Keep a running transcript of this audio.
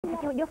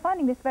You're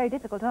finding this very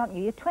difficult, aren't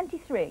you? You're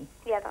 23.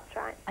 Yeah, that's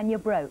right. And you're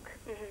broke.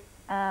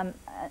 Mm-hmm.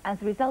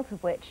 As a result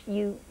of which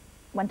you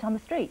went on the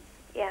streets.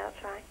 Yeah,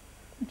 that's right.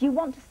 Do you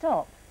want to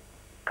stop?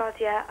 God,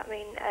 yeah. I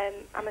mean,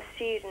 I'm a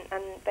student,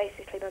 and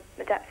basically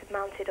my debts had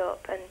mounted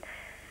up, and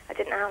I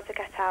didn't know how to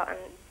get out, and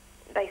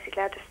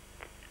basically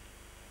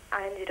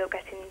I ended up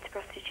getting into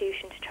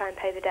prostitution to try and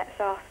pay the debts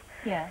off.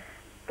 Yeah.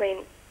 I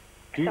mean,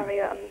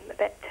 sorry, I'm a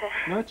bit...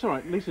 No, it's all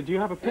right. Lisa, do you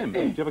have a pimp?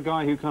 Do you have a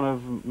guy who kind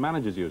of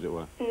manages you, as it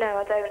were? No,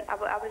 I don't. I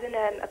was in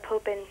a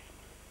pub in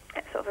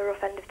sort of a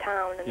rough end of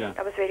town, and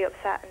I was really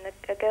upset, and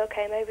a girl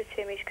came over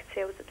to me. She could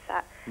see I was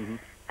upset,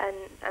 and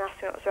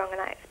asked me what was wrong,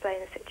 and I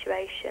explained the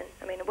situation.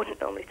 I mean, I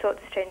wouldn't normally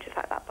talk to strangers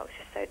like that, but I was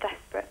just so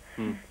desperate.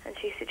 And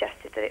she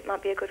suggested that it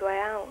might be a good way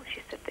out.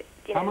 She said that,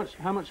 you know...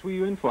 How much were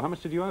you in for? How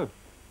much did you owe?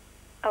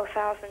 Oh,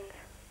 thousands.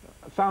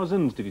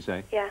 Thousands, did you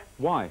say? Yeah.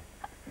 Why?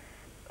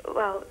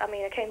 Well, I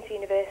mean, I came to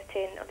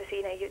university, and obviously,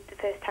 you know, the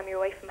first time you're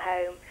away from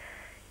home,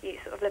 you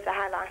sort of live the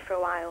high life for a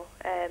while,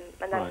 and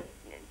then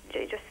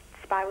it just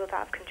spiralled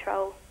out of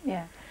control.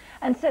 Yeah.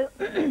 And so,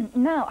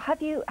 now,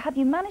 have you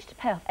managed to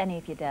pay off any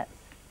of your debts?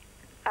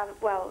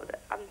 Well,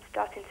 I'm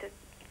starting to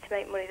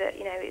make money that,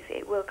 you know,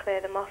 it will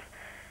clear them off,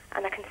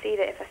 and I can see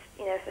that if I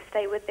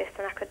stay with this,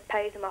 then I could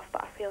pay them off,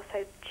 but I feel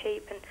so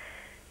cheap. And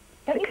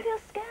don't you feel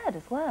scared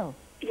as well?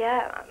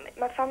 Yeah,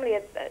 my family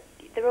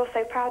they're all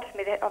so proud of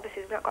me. They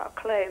obviously they've not got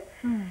a clue,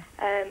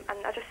 and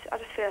I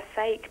just feel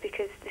fake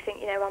because they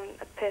think, you know, I'm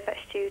a perfect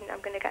student. I'm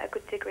going to get a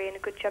good degree and a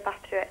good job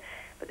after it,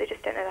 but they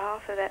just don't know the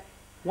half of it.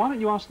 Why don't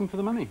you ask them for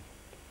the money?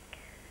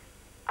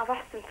 I've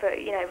asked them for,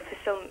 you know, for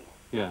some.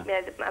 Yeah. You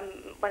know,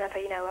 whenever,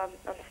 you know,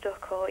 I'm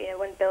stuck, or, you know,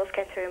 when bills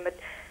came through and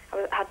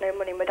I had no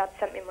money, my dad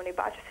sent me money,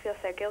 but I just feel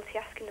so guilty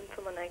asking them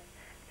for money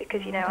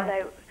because, you know, I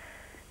know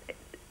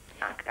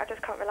I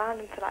just can't rely on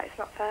them for that. It's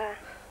not fair.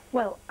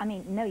 Well, I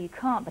mean, no, you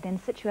can't, but in a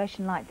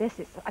situation like this,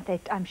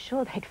 I'm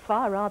sure they'd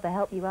far rather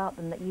help you out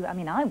than that you... I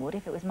mean, I would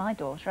if it was my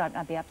daughter.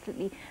 I'd be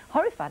absolutely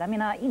horrified. I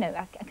mean, I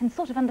can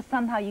sort of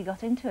understand how you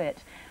got into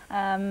it,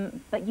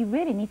 but you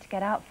really need to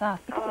get out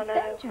fast because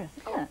it's dangerous,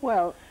 isn't it?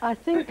 Well, I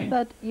think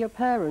that your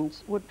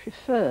parents would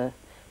prefer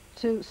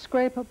to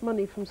scrape up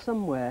money from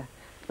somewhere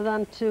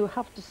than to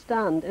have to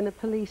stand in a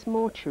police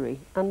mortuary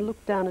and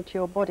look down at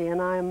your body,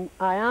 and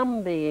I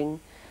am being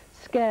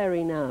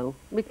scary now,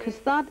 because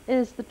that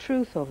is the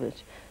truth of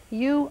it.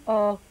 You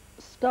are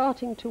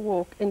starting to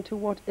walk into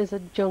what is a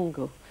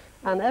jungle,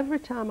 and every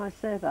time I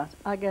say that,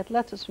 I get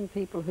letters from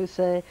people who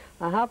say,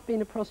 I have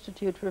been a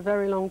prostitute for a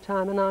very long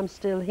time and I'm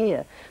still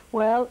here.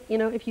 Well, you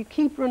know, if you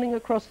keep running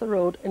across the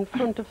road in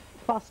front of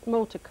fast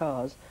motor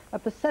cars, a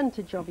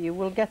percentage of you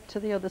will get to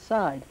the other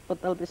side,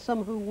 but there'll be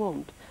some who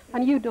won't.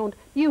 And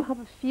you have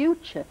a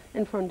future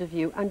in front of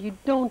you, and you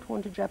don't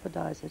want to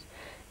jeopardize it.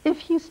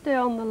 If you stay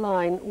on the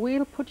line,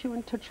 we'll put you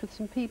in touch with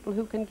some people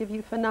who can give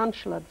you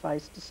financial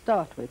advice to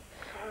start with.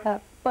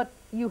 But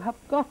you have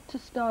got to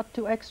start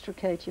to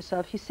extricate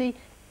yourself. You see,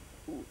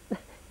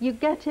 you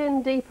get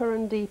in deeper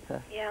and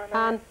deeper. Yeah, I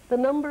know. And the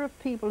number of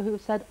people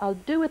who've said, I'll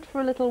do it for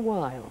a little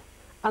while,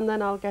 and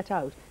then I'll get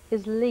out,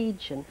 is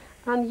legion.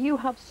 And you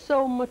have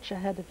so much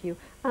ahead of you.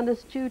 And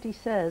as Judy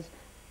says,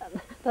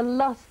 the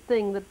last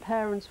thing that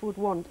parents would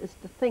want is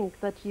to think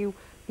that you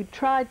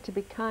tried to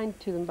be kind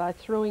to them by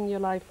throwing your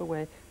life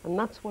away, and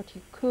that's what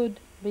you could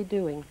be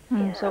doing.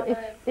 Yeah, so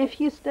if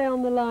you stay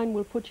on the line,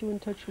 we'll put you in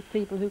touch with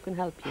people who can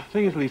help you. The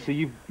thing is, Lisa,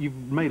 you've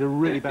made a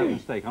really bad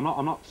mistake. I'm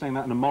not saying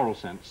that in a moral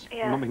sense.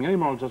 Yeah. I'm not making any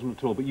moral judgment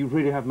at all, but you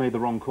really have made the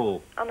wrong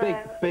call. I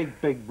know.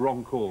 Big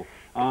wrong call.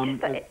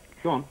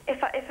 Go on.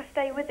 If I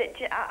stay with it,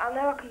 I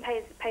know I can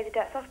pay the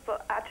debts off,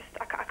 but I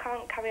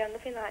can't carry on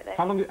living like this.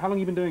 How long have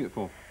you been doing it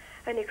for?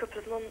 Only a couple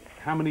of months.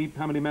 How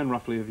many men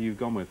roughly have you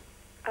gone with?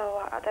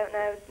 Oh, I don't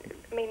know.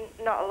 I mean,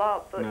 not a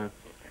lot, but... No.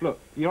 Look,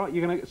 you're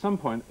going to, at some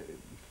point,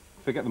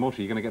 forget the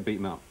mortuary, you're going to get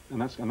beaten up,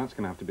 and that's going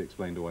to have to be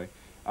explained away.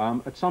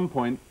 At some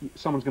point,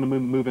 someone's going to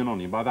move in on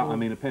you. By that, I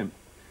mean a pimp.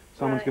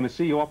 Someone's going to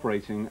see you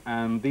operating,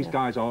 and these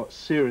guys are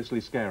seriously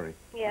scary.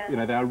 Yeah. You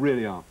know, they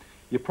really are.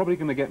 You're probably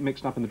going to get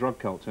mixed up in the drug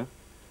culture,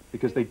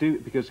 because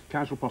because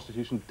casual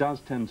prostitution does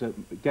tend to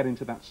get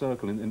into that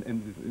circle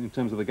in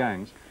terms of the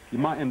gangs. You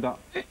might end up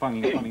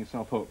finding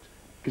yourself hooked,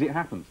 because it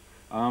happens.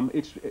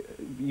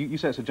 You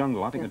say it's a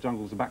jungle. I think a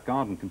jungle's a back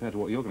garden compared to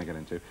what you're going to get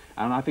into.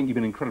 And I think you've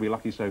been incredibly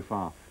lucky so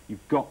far.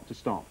 You've got to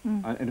stop.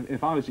 And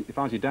if I was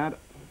your dad,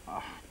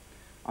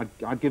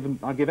 I'd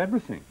give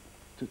everything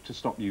to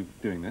stop you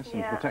doing this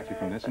and protect you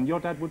from this. And your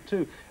dad would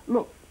too.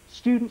 Look,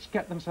 students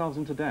get themselves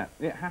into debt.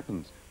 It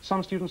happens.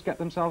 Some students get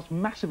themselves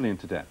massively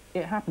into debt.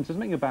 It happens. It doesn't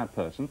make you a bad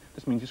person. It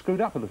just means you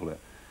screwed up a little bit.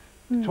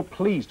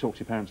 Please talk to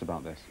your parents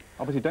about this.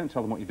 Obviously, don't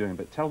tell them what you're doing,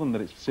 but tell them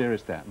that it's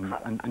serious debt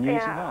and you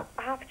need some help.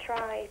 I have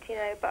tried, you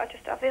know, but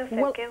I feel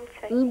so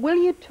guilty.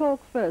 Will you talk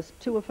first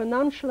to a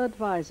financial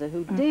advisor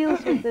who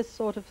deals with this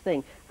sort of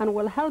thing and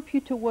will help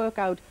you to work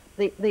out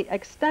the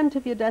extent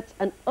of your debts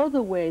and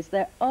other ways.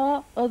 There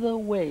are other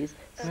ways.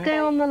 Stay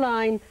on the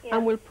line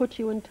and we'll put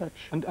you in touch.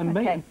 And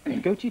maybe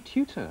go to your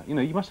tutor. You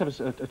know, you must have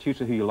a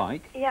tutor who you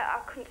like. Yeah, I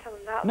couldn't tell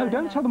them that. No,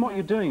 don't tell them what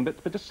you're doing,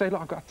 but just say,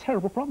 look, I've got a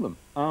terrible problem.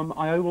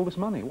 I owe all this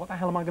money. What the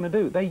hell am I going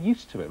to do? They're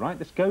used to it, right?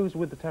 This goes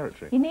with the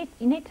territory. You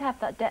need to have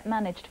that debt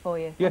managed for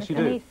you. Yes, you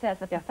do. And he says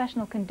a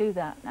professional can do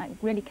that. I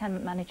really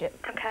can manage it.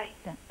 Okay.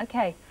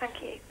 Okay.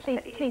 Thank you.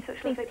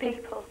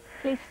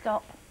 Please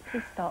stop.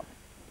 Please stop.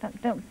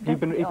 Don't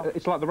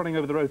it's like the running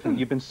over the road thing.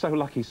 You've been so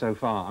lucky so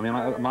far. I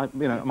mean,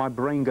 my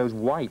brain goes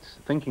white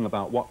thinking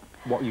about what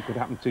you could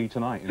happen to you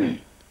tonight. You know?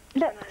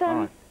 Let's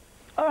all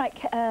right.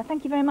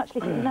 Thank you very much,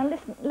 Lisa. Now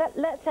listen.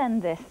 Let's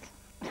end this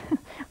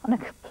on a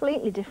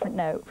completely different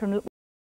note from